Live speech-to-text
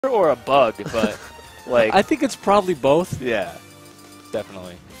or a bug, but like I think it's probably both. yeah,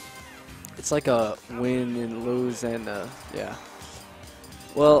 definitely. It's like a win and lose and yeah.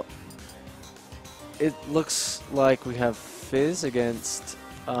 Well, it looks like we have Fizz against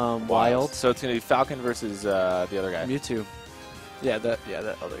Wild. So it's gonna be Falcon versus the other guy. Mewtwo. Yeah, that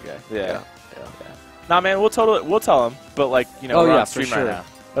other guy. Yeah. Nah, man, we'll tell him. But like, you know, Oh, we're yeah, on for stream sure. right now.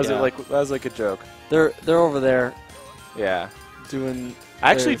 That was like a joke. They're over there Yeah. doing. I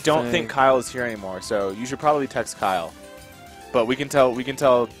actually their don't thing. think Kyle is here anymore, so you should probably text Kyle. But we can tell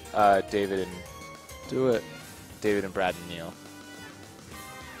David Do it. and Brad and Neil.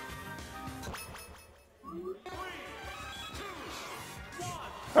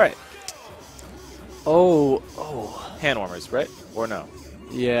 All right. Oh. Hand warmers, right? Or no?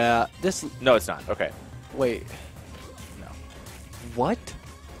 Yeah. This. No, it's not. Okay. Wait. No. What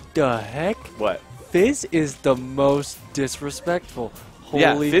the heck? What? Fizz is the most disrespectful.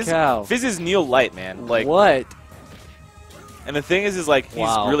 Holy yeah, cow. Fizz is Neil Light, man. Like what? And the thing is like he's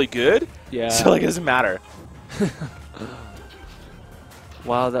Wow. really good. Yeah. So like it doesn't matter.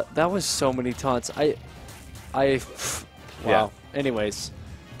 Wow, that was so many taunts. Wow. Yeah. Anyways,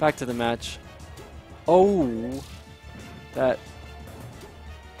 back to the match. Oh, that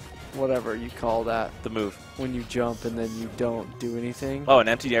whatever you call that The move. when you jump and then you don't do anything. Oh, an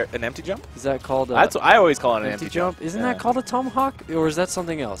empty jump? Is that called a I always call it an empty empty jump? Isn't Yeah. that called a tomahawk, or is that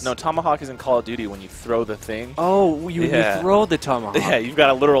something else? No, tomahawk is in Call of Duty when you throw the thing. Oh, you Yeah. throw the tomahawk. Yeah, you've got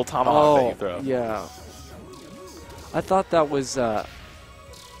a literal tomahawk that you throw. Yeah. I thought that was I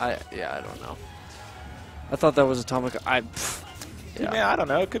don't know. I thought that was a tomahawk. Yeah. Yeah, I don't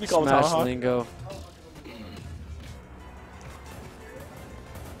know. It could be called a Smash tomahawk. lingo.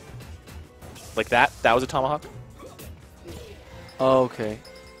 Like that? That was a tomahawk? Oh, okay.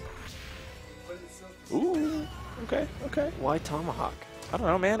 Ooh. Okay, okay. Why tomahawk? I don't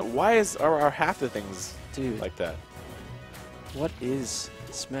know, man. Why are half the things Dude, like that? what is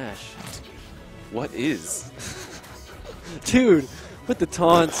Smash? What is? Dude, with the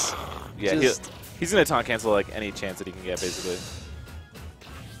taunts. Yeah, just, he's gonna taunt cancel like any chance that he can get, basically.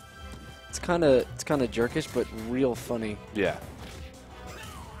 it's kind of jerkish, but real funny. Yeah.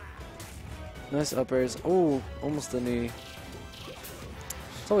 Nice up airs. Oh, almost a knee.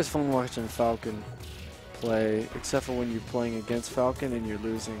 It's always fun watching Falcon play, except for when you're playing against Falcon and you're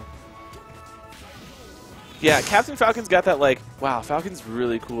losing. Yeah, Captain Falcon's got that like, wow, Falcon's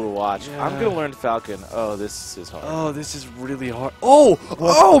really cool to watch. Yeah. I'm gonna learn Falcon. Oh, this is hard. Oh, this is really hard.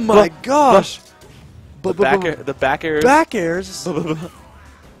 Oh my gosh! The back air. Back airs.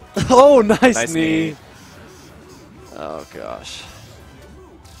 Oh, nice, Nice knee. knee. Oh gosh.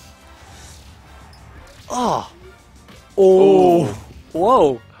 Oh.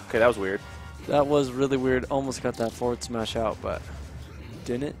 Whoa. Okay, that was weird. That was really weird. Almost got that forward smash out, but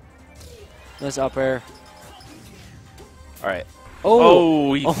didn't. Nice up air. All right. Oh,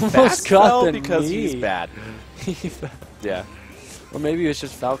 Oh, he almost fast got fell the because he's knee. bad. Yeah. Or maybe it's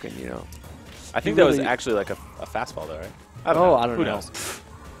just Falcon, you know. I think He that was really- actually like a fastball, though, right? I don't Who know. knows?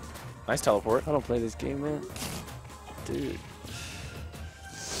 Nice teleport. I don't play this game, man. Dude.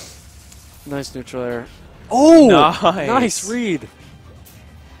 Nice neutral air. Oh! Nice read.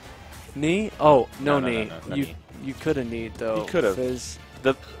 Knee? Oh, no, No, no, knee. no, no you knee. you could have kneed though. You could have. Fizz.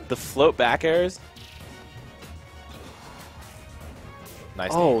 The float back airs.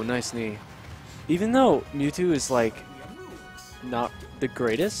 Nice. Oh, nice knee. Even though Mewtwo is like not the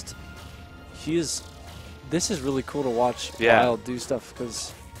greatest, this is really cool to watch Yeah. Wild do stuff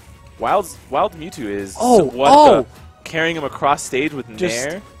because Wild Mewtwo is Oh, carrying him across stage with Just-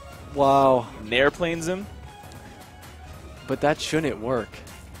 Nair. wow. Nair planes him. But that shouldn't work.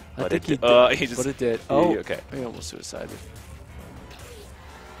 I But think it he did. did. He just- but it did. Yeah, Oh, okay. he almost suicided.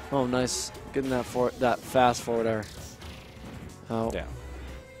 Oh, nice. Getting that fast forward air. Oh, Yeah.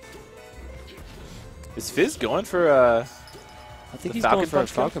 Is Fizz going for I think The he's Falcon going for a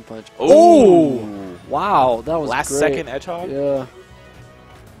punch kill? Falcon punch. Oh! Wow, that was last great. second Edgehog? Yeah.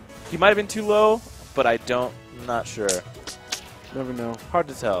 He might have been too low, but I'm not sure. Never know. Hard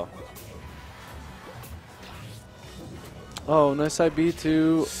to tell. Oh, nice IB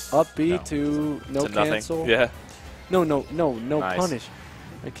to up B to no To nothing. cancel. Yeah. No Nice. punish.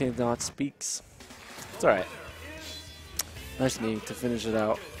 I cannot speaks. It's alright. Nice knee to finish it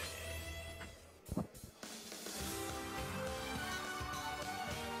out.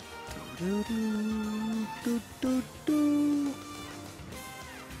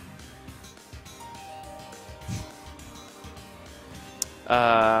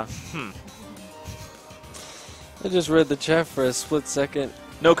 I just read the chat for a split second,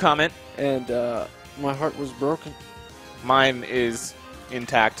 No comment. and my heart was broken. Mine is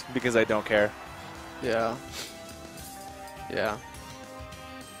intact because I don't care. Yeah. Yeah.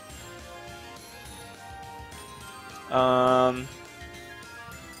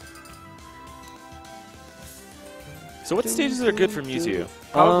 So what stages are good for Mewtwo?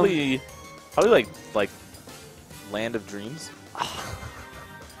 Probably like Land of Dreams.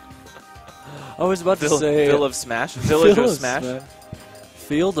 I was about to say Ville of Smash. Village of Smash.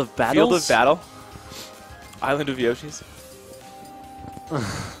 Field of Battles. Field of Battle. Island of Yoshis.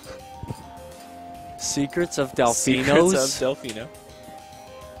 Secrets of Delphinos. Secrets of Delphino.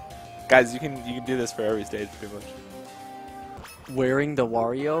 Guys, you can do this for every stage pretty much. Wearing the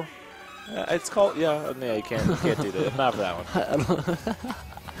Wario. It's called no, you can't do that. Not for that one.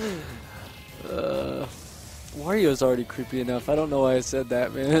 Wario's already creepy enough. I don't know why I said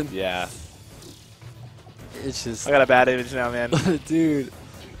that, man. Yeah. It's just. I got a bad image now, man. Dude,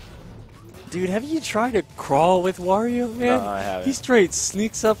 have you tried to crawl with Wario, man? No, I haven't. He straight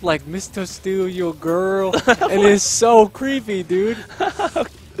sneaks up like Mr. Steal Your Girl, and it's so creepy, dude.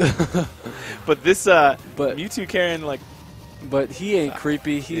 But this Mewtwo carrying like. But he ain't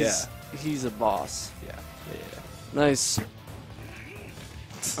creepy. He's a boss. Yeah. Nice.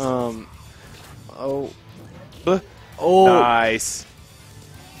 Oh. Nice.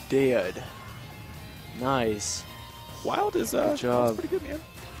 Dead. Nice. Wild is Good job. pretty good, man.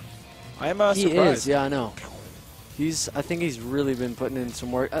 I am surprised. He is, yeah, I know. I think he's really been putting in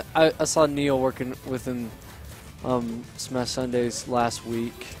some work. I saw Neil working with him Smash Sundays last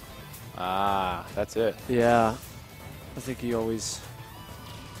week. Ah, that's it. Yeah. I think he always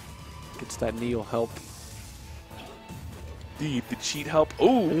gets that Neil help. The cheat help.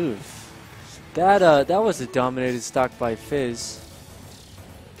 Ooh. That was a dominated stock by Fizz.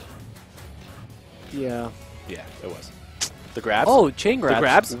 Yeah. Yeah, it was. The grabs? Oh, chain grabs. The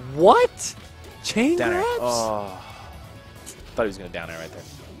grabs? What? Chain Down air. grabs? Oh. Thought he was going to down air right there.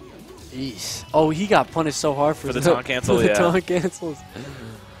 Jeez. Oh, he got punished so hard for the taunt cancel, for the taunt cancels.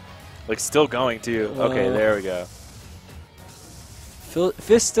 Like, still going, too. Okay, there we go.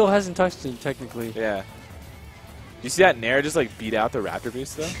 Fizz still hasn't touched him, technically. Yeah. You see that Nair just, like, beat out the Raptor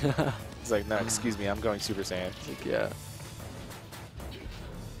boost, though? He's like, no, excuse me, I'm going Super Saiyan. Like, yeah.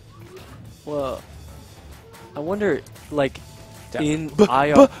 Well, I wonder, like, in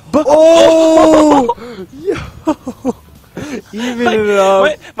IR. Oh! Yo! Even like, it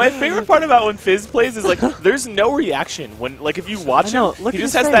up. My favorite part about when Fizz plays is, like, there's no reaction. When, like, if you watch him, he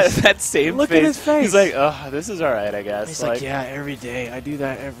just has that same Look face. at his face. He's like, ugh, this is alright, I guess. He's like, yeah, every day. I do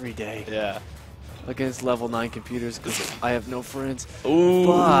that every day. Yeah. Against level 9 computers because I have no friends. Ooh.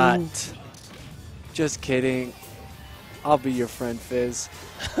 But, just kidding. I'll be your friend, Fizz.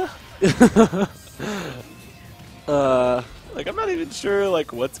 Like, I'm not even sure,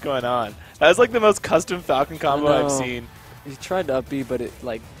 like, what's going on. That was, like, the most custom Falcon combo I've seen. He tried to up B, but it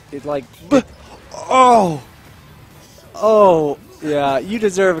oh! Oh! Yeah, you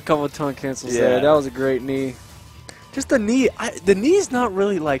deserve a couple of taunt cancels there. That was a great knee. Just the knee. The knee's not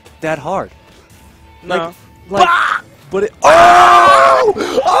really, like, that hard. No. But it. Oh!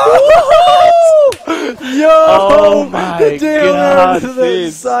 Oh! Yo! Oh my God! The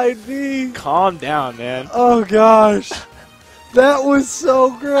side B. Calm down, man. Oh gosh, that was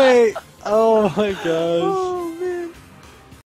so great. Oh my gosh.